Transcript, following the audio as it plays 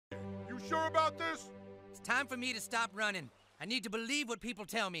sure about this? It's time for me to stop running. I need to believe what people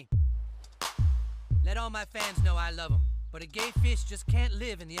tell me. Let all my fans know I love them. But a gay fish just can't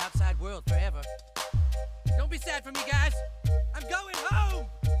live in the outside world forever. Don't be sad for me, guys. I'm going home!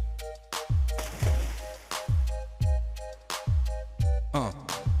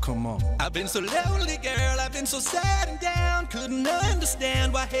 Come on. I've been so lonely, girl. I've been so sad and down. Couldn't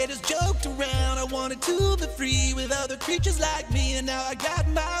understand why haters joked around. I wanted to be free with other creatures like me, and now I got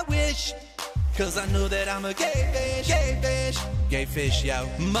my wish. Cause I know that I'm a gay fish, gay fish, gay fish, yo.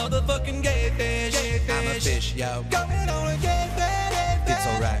 Motherfucking gay fish, gay fish. I'm a fish, yo. Going on a gay fish. It's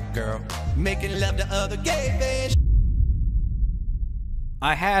alright, girl. Making love to other gay fish.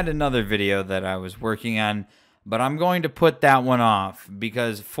 I had another video that I was working on, but I'm going to put that one off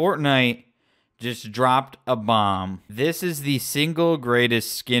because Fortnite just dropped a bomb. This is the single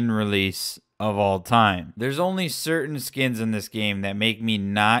greatest skin release of all time. There's only certain skins in this game that make me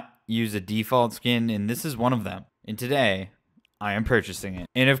not use a default skin, and this is one of them. And today, I am purchasing it.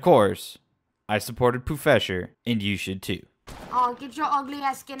 And of course, I supported Poofesure, and you should too. Oh, get your ugly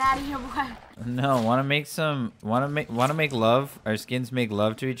ass skin out of here, boy. No, wanna make love? Our skins make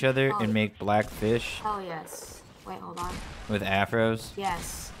love to each other and make black fish. Oh yes. Wait, hold on. With afros?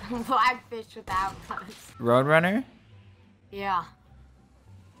 Yes. Black fish with afros. Roadrunner? Yeah.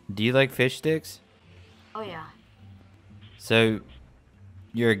 Do you like fish sticks? Oh yeah. So,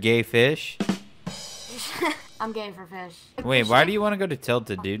 you're a gay fish? I'm gay for fish. Wait, why do you want to go to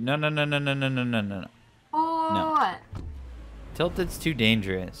Tilted, dude? No. Oh, No. what? Tilted's too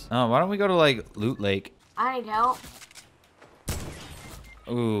dangerous. Oh, why don't we go to, like, Loot Lake? I need help.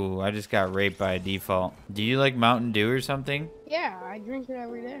 Ooh, I just got raped by a default. Do you like Mountain Dew or something? Yeah, I drink it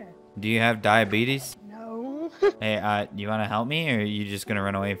every day. Do you have diabetes? No. Hey, you want to help me, or are you just going to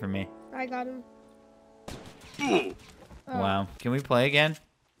run away from me? I got him. Wow. Can we play again?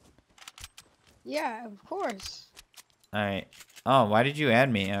 Yeah, of course. Alright. Oh, why did you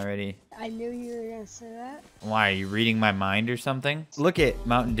add me already? I knew you were gonna say that. Why, are you reading my mind or something? Look at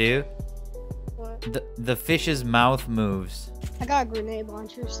Mountain Dew. What? The fish's mouth moves. I got a grenade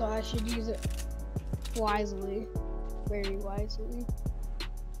launcher, so I should use it wisely. Very wisely.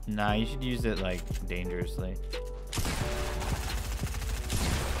 Nah, you should use it, like, dangerously.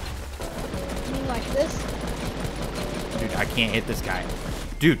 You mean like this? Dude, I can't hit this guy.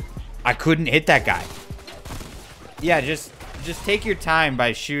 Dude, I couldn't hit that guy. Yeah, just take your time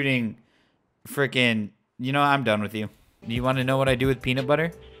by shooting frickin'... You know, I'm done with you. Do you want to know what I do with peanut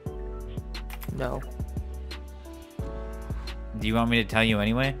butter? No. Do you want me to tell you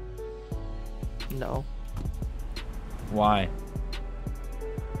anyway? No. Why?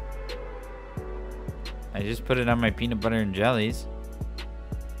 I just put it on my peanut butter and jellies.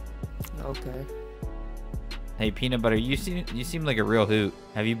 Okay. Hey, peanut butter, you seem like a real hoot.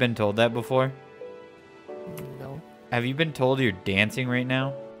 Have you been told that before? No. Have you been told you're dancing right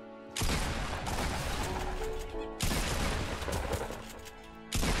now?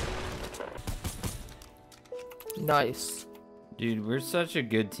 Nice. Dude, we're such a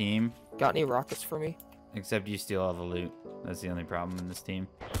good team. Got any rockets for me? Except you steal all the loot. That's the only problem in this team.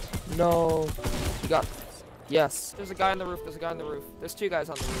 No. You got... Yes. There's a guy on the roof. There's a guy on the roof. There's two guys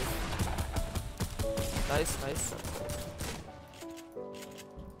on the roof. Nice, nice.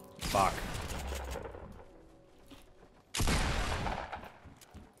 Fuck.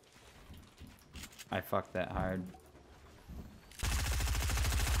 I fucked that hard.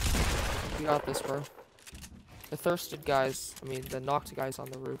 You got this, bro. The thirsted guys, I mean, the knocked guys on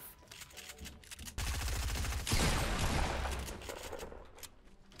the roof.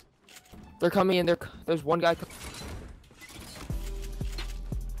 They're coming in. There's one guy.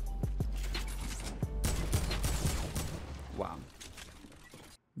 Wow.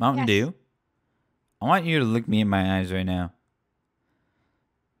 Mountain Dew? I want you to look me in my eyes right now.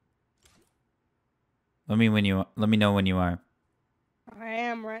 Let me know when you are. I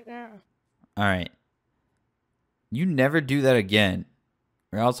am right now. All right. You never do that again,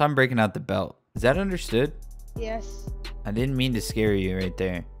 or else I'm breaking out the belt. Is that understood? Yes. I didn't mean to scare you right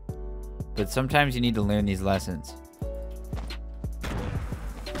there, but sometimes you need to learn these lessons.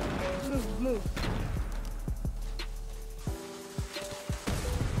 Move.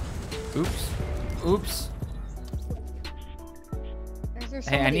 Oops.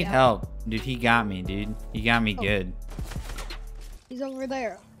 Hey, I need out? help. Dude, he got me, dude. He got me good. He's over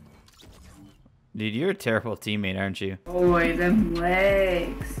there. Dude, you're a terrible teammate, aren't you? Boy, them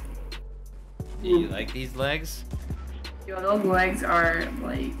legs. Do you like these legs? Yo, those legs are,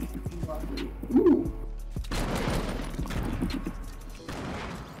 like, lovely. Ooh.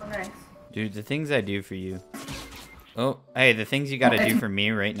 Oh, nice. Dude, the things I do for you. Oh, hey, the things you gotta do for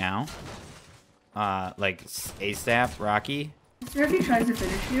me right now. like ASAP Rocky. Sir, if he tries to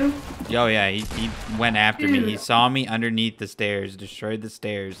finish you. Oh yeah, he went after me. He Dude. saw me underneath the stairs, destroyed the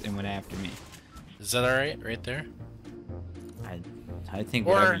stairs, and went after me. Is that alright right there? I think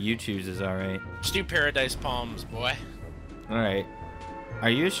Or- whatever you choose is alright. Let's do Paradise Palms, boy. Alright. Are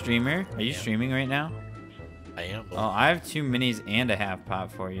you a streamer? Are you Yeah. streaming right now? I am. Oh, I have 2 minis and a half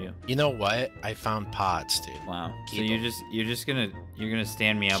pot for you. You know what? I found pots, dude. Wow. So Keep 'em. you're just gonna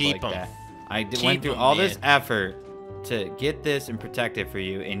stand me up Keep like 'em. that. I Keep went through 'em, all this man. effort to get this and protect it for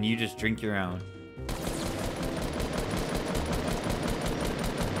you, and you just drink your own.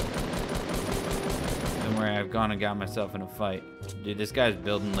 Don't worry, I've gone and got myself in a fight. Dude, this guy's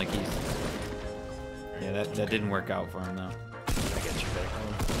building like he's... Yeah, that didn't work out for him, though. I got you back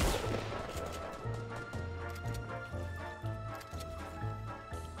home.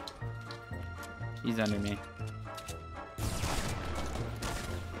 He's under me.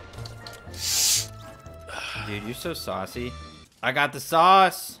 Dude, you're so saucy. I got the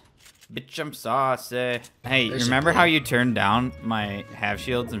sauce! Bitch, I'm saucy. Hey, There's remember a how you turned down my half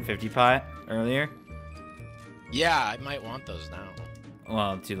shields and 50 pot earlier? Yeah, I might want those now.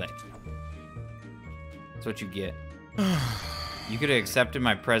 Well, too late. That's what you get. You could have accepted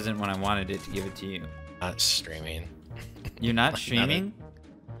my present when I wanted it to give it to you. Not streaming. You're not Not a- streaming?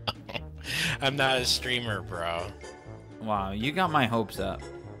 I'm not a streamer, bro. Wow, you got my hopes up.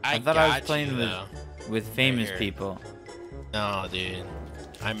 I thought I was got playing you, with though. with famous here. people. No, dude.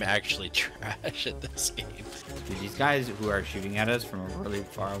 I'm actually trash at this game. Dude, these guys who are shooting at us from really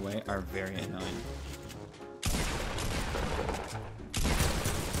far away are very annoying.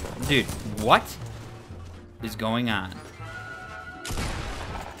 Dude, what is going on?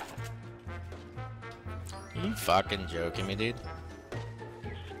 Are you fucking joking me, dude?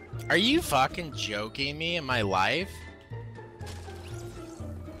 Are you fucking joking me in my life?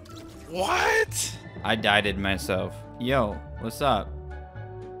 What? I dieted myself. Yo, what's up?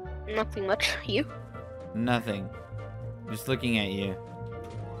 Nothing much. You? Nothing. Just looking at you.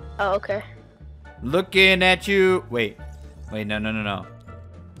 Oh, okay. Looking at you. Wait, no.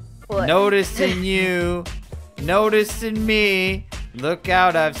 What? Noticing you. Noticing me. Look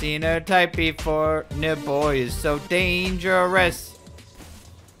out, I've seen her type before. The boy is so dangerous.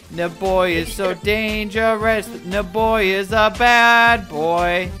 The boy is so dangerous. The boy is a bad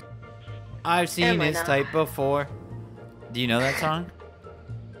boy. I've seen Am I his not? type before. Do you know that song?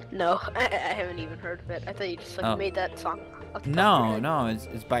 No, I haven't even heard of it. I thought you just like Oh. made that song. off the top of your No, head. no,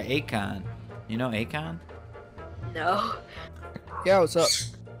 it's by Akon. You know Akon? No. Yeah, what's up?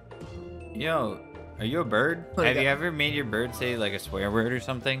 Yo, are you a bird? What do Have you you got? ever made your bird say like a swear word or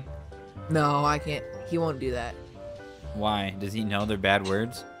something? No, I can't. He won't do that. Why? Does he know they're bad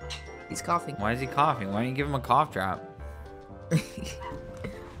words? He's coughing. Why is he coughing? Why don't you give him a cough drop?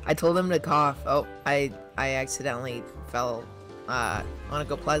 I told him to cough. Oh, I accidentally fell. Wanna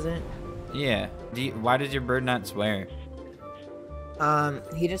go pleasant? Yeah. Why does your bird not swear?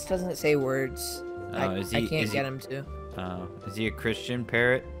 He just doesn't say words. Oh, I is he- can't is he- get him to. Oh, is he a Christian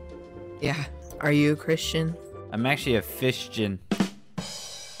parrot? Yeah. Are you a Christian? I'm actually a fishstick.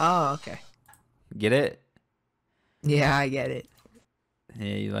 Oh, okay. Get it? Yeah, I get it.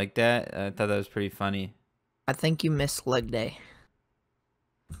 Yeah, you like that? I thought that was pretty funny. I think you missed leg day.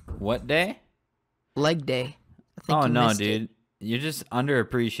 What day? Leg day. I think Oh you no, missed it. dude. You're just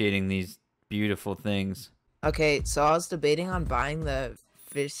underappreciating these beautiful things. Okay, so I was debating on buying the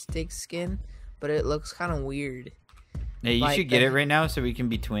fish stick skin, but it looks kind of weird. Hey, you Like should get the- it right now so we can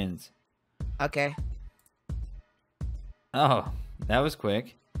be twins. Okay. Oh, that was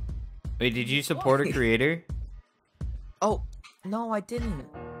quick. Wait, did you support a creator? Oh, no, I didn't.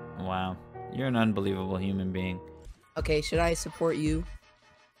 Wow, you're an unbelievable human being. Okay, should I support you?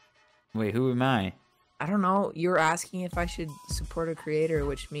 Wait, who am I? I don't know. You're asking if I should support a creator,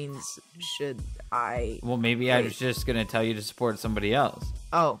 which means should I... Well, maybe I Wait. was just gonna tell you to support somebody else.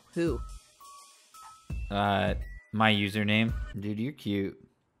 Oh, who? My username. Dude, you're cute.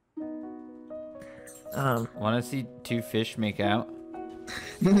 Want to see two fish make out?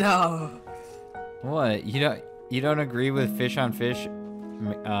 No. What? You don't agree with fish on fish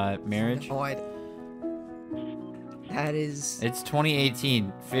marriage? No, that is... It's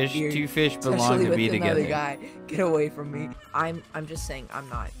 2018. weird, Two fish belong especially to with be another together. guy. Get away from me. I'm just saying I'm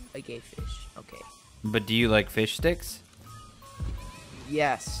not a gay fish. Okay. But do you like fish sticks?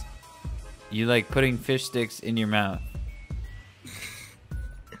 Yes. You like putting fish sticks in your mouth?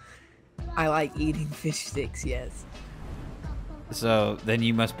 I like eating fish sticks, yes. So then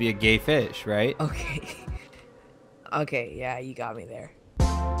you must be a gay fish, right? Okay. Okay, yeah, you got me there.